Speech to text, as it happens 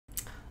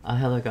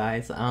Hello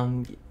guys.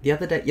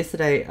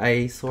 Yesterday,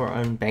 I saw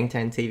on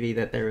Bangtan TV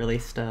that they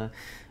released a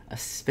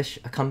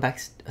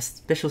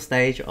special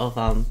stage of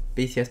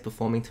BTS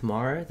performing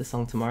Tomorrow, the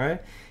song Tomorrow,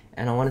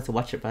 and I wanted to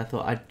watch it, but I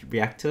thought I'd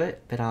react to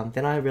it. But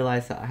then I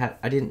realized that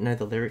I didn't know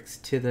the lyrics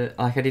to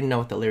I didn't know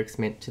what the lyrics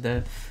meant to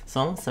the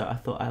song, so I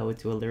thought I would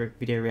do a lyric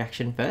video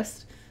reaction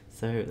first.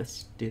 So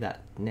let's do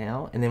that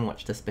now, and then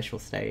watch the special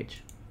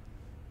stage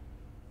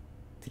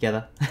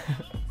together.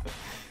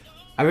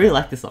 I really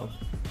like this song,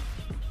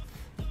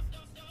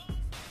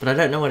 but I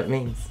don't know what it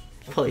means.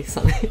 Probably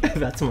something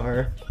about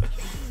tomorrow.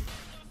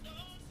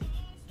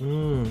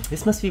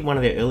 This must be one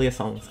of their earlier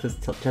songs, because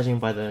judging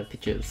by the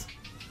pictures.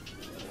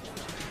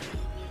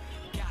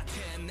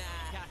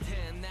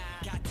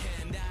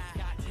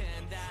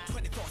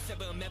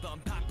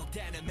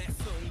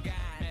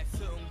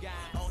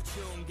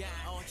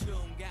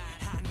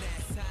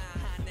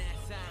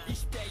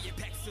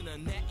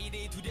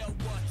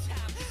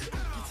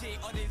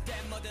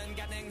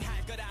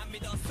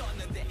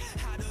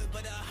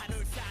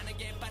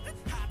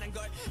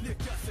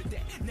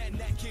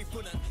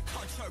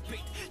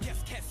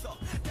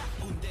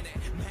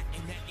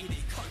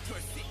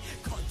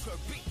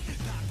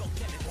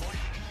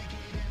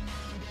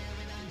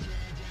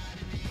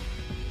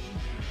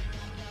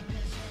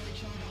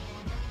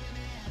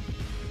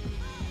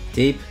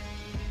 Deep.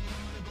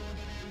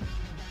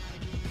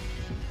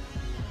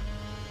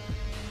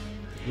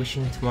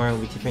 Wishing tomorrow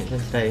will be different than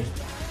today.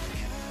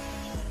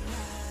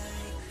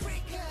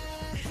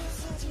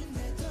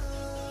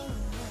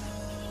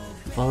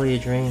 Follow your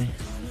dream.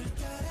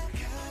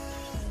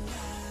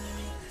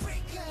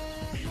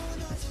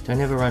 Don't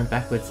ever run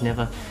backwards,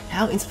 never.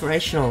 How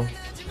inspirational.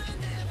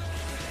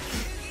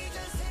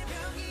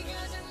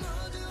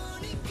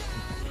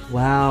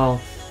 Wow.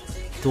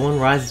 Dawn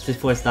rises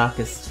before its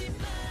darkest.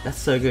 That's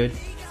so good.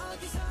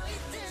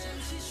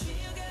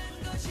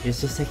 It's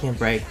just taking a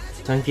break.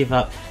 Don't give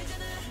up.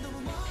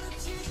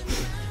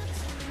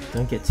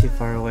 Don't get too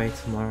far away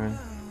tomorrow.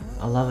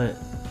 I love it.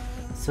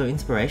 So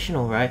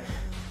inspirational, right?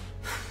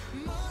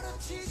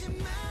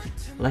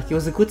 Like, it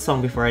was a good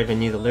song before I even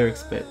knew the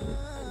lyrics, but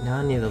now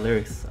I knew the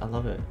lyrics. I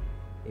love it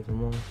even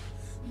more.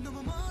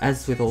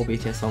 As with all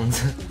BTS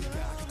songs.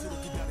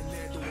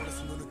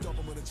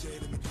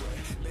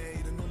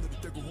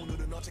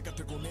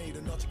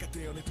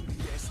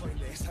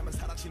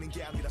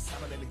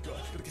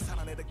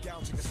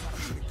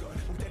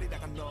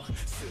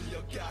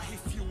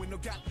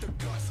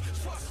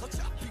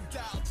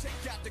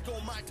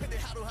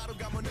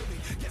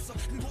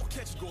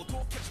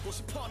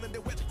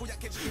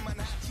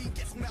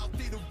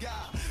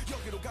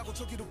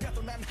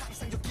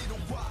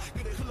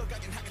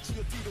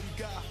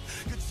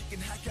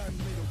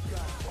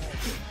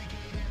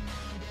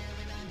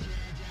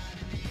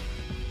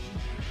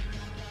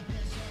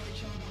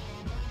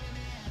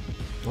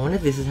 I wonder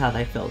if this is how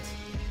they felt.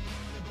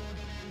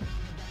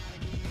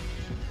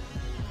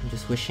 I'm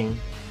just wishing.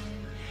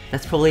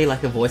 That's probably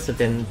like a voice of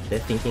them, they're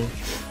thinking.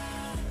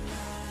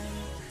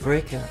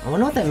 Breaker. I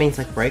wonder what that means,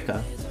 like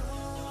breaker.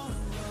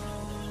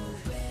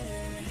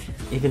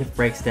 Even if it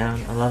breaks down,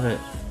 I love it.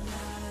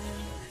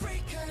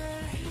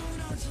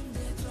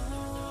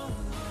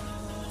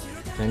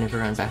 Don't ever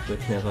run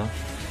backwards, never.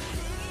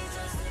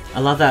 I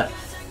love that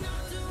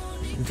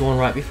dawn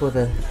right before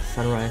the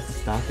sunrise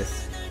is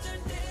darkest.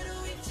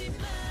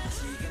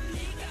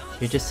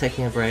 You're just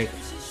taking a break.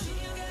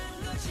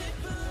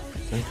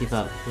 Don't give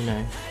up, you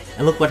know.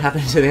 And look what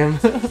happened to them.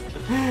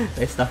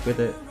 They stuck with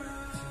it.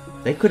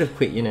 They could have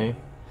quit, you know.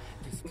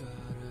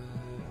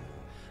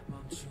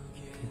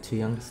 Too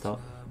young to stop.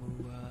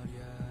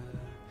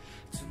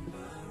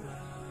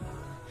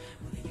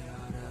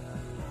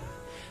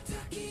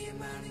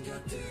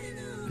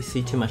 We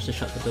see too much to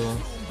shut the door.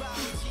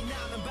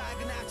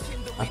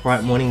 A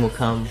bright morning will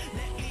come.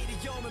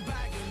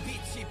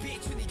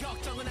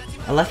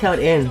 I like how it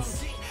ends.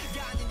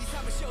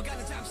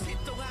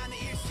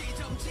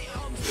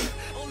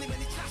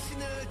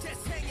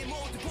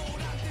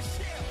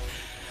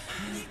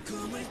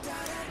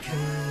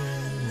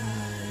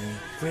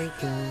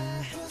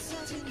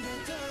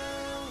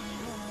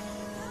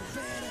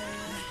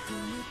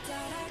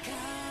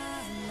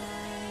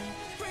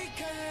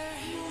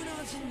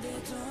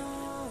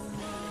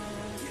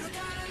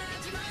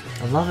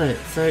 I love it,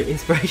 it's so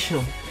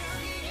inspirational.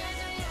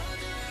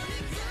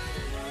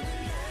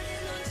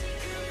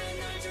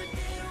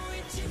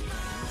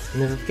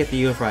 Never forget the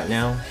you of right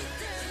now.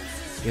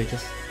 You're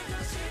just...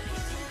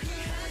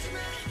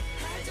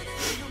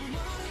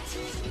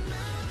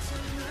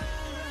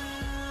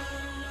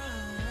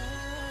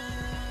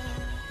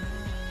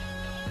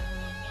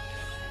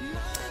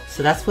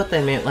 So that's what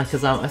they meant, like,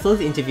 cause I saw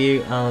this interview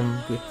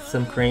with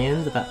some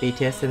Koreans about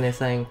BTS, and they're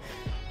saying,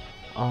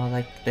 oh,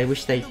 like, they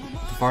wish the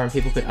foreign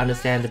people could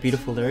understand the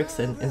beautiful lyrics,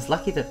 and it's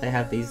lucky that they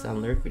have these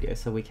lyric videos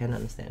so we can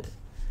understand it,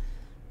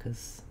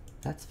 because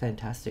that's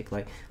fantastic.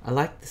 Like, I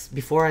like this,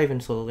 before I even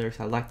saw the lyrics,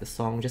 I like the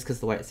song just because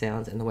the way it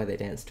sounds and the way they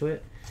dance to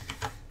it.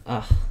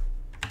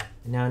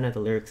 Now I know the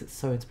lyrics, it's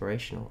so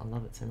inspirational. I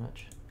love it so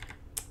much.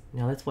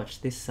 Now let's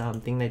watch this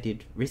thing they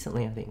did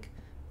recently, I think,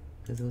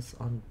 because it was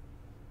on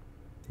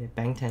their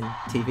Bangtan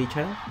TV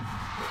channel.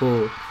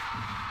 Cool.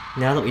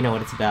 Now that we know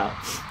what it's about.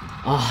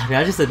 Oh, now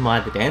I just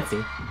admire the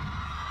dancing.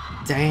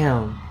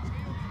 Damn.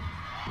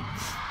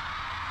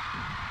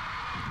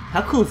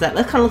 How cool is that?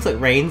 That kind of looks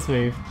like Rain's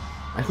move.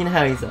 Like, you know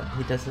how he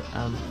does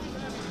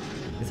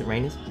is it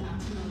Rain's?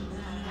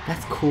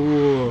 That's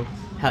cool.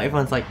 How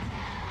everyone's like,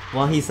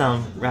 while he's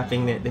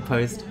rapping, they're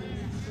posed.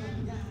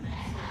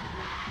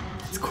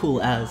 That's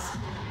cool as.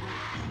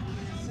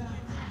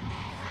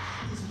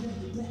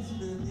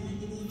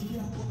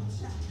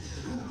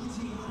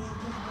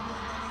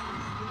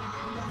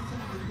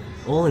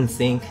 All in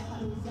sync.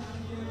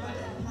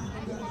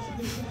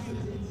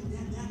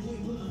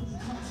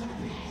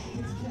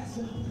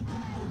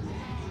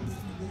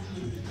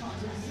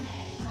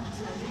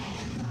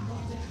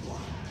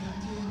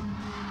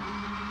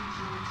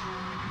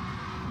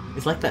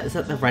 It's like that. Is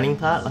that the running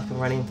part? Like a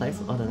running place?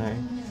 I don't know.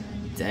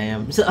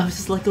 Damn. So I was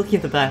just like looking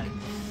at the back.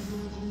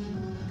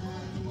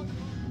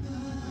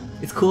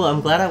 It's cool. I'm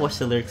glad I watched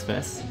the lyrics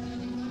first.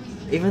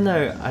 Even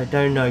though I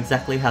don't know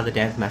exactly how the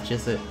dance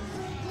matches it.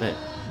 But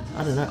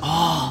I don't know.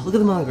 Oh, look at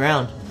them on the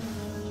ground.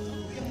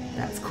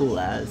 That's cool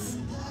as.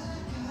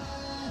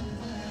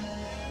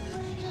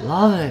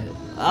 Love it.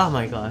 Oh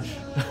my gosh.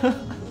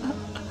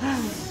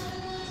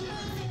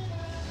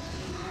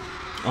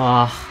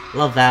 Oh,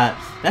 love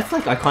that. That's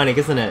like iconic,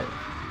 isn't it?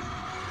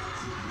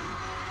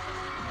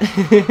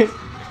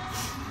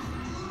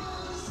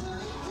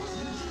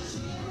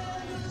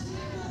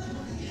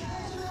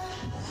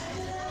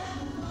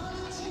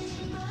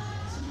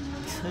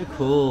 So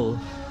cool.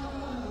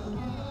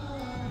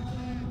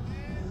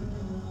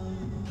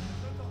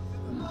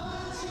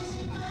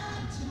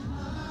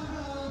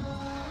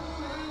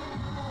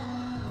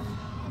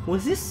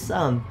 Was this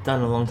done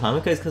a long time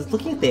ago? Because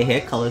looking at their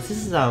hair colors,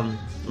 this is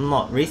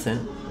not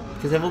recent.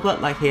 Because they've all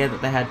got like hair that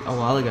they had a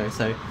while ago.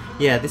 So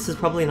yeah, this is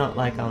probably not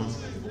like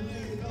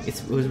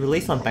it was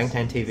released on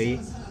Bangtan TV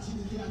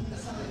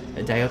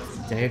a day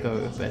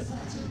ago, but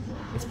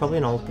it's probably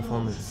an old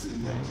performance.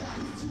 Right?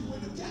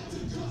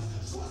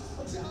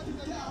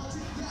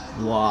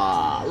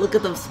 Wow! Look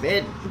at them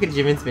spin. Look at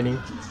Jimin spinning.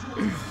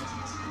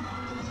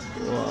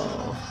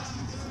 Whoa!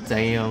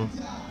 Damn.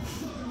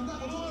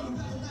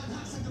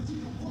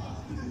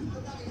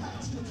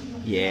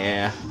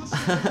 Yeah.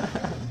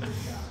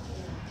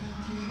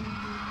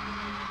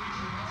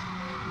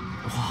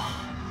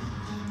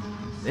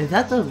 Is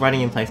that the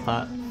running in place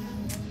part?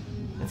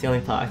 That's the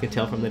only part I could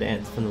tell from the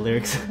dance, from the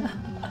lyrics.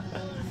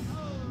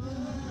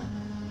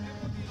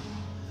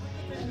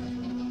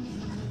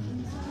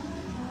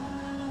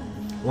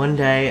 One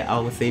day I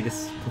will see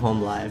this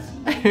perform live.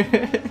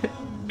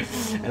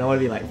 And I want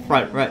to be like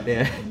front right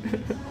there.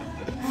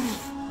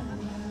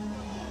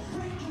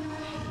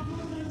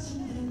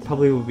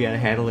 Probably will be able to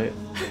handle it.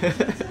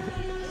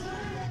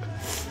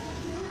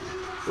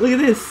 Look at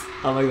this!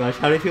 Oh my gosh,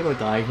 how many people are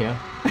dying here?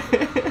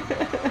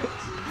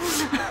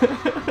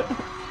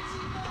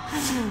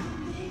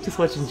 Just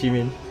watching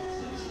Jimin.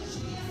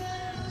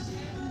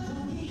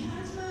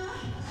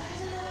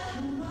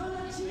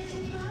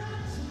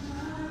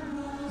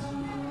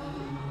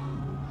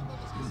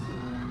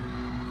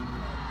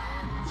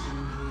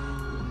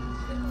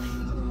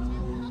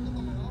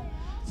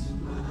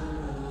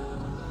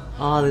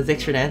 Oh, there's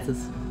extra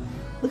dancers.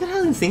 Look at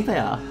how in sync they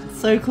are. It's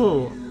so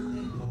cool.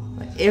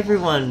 Like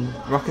everyone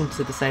rocking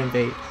to the same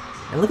beat.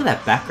 And look at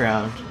that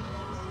background.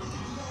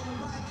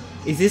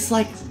 Is this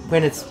like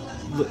when it's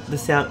the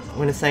sound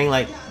when it's saying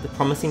like the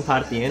promising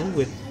part at the end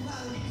with?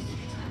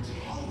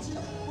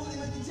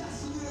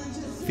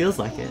 Feels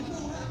like it.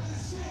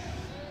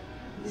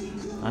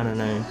 I don't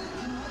know.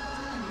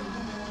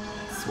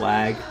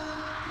 Swag.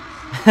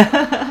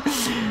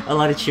 A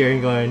lot of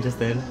cheering going on just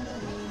then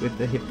with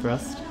the hip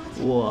thrust.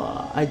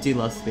 Whoa, I do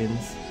love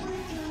spins.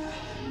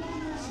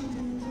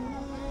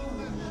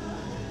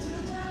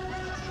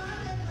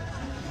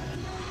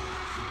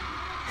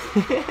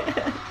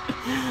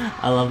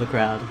 I love the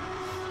crowd.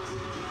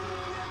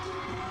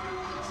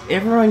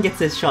 Everyone gets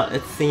a shot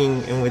at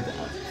singing and with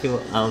people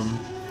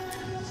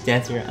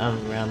dancing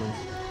around them.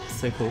 It's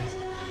so cool.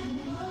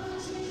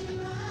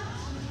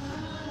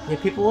 Yeah,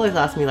 people always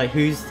ask me like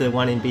who's the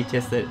one in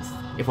BTS that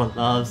everyone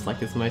loves,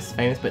 like it's most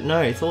famous, but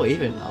no, it's all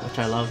even, which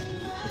I love.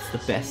 It's the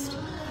best.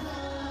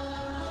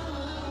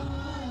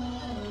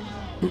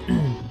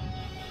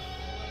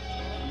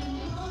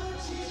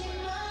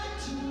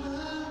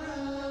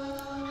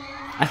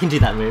 I can do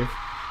that move.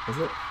 Was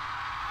it?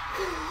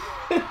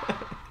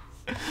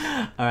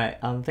 Alright,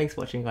 thanks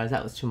for watching guys.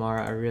 That was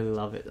Tomorrow. I really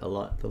love it a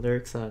lot. The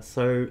lyrics are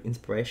so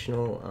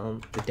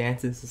inspirational. The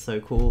dances are so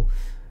cool.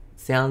 It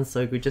sounds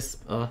so good. Just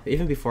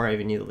even before I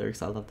even knew the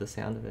lyrics, I love the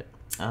sound of it.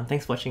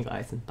 Thanks for watching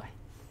guys, and bye.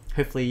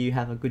 Hopefully you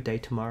have a good day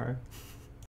tomorrow.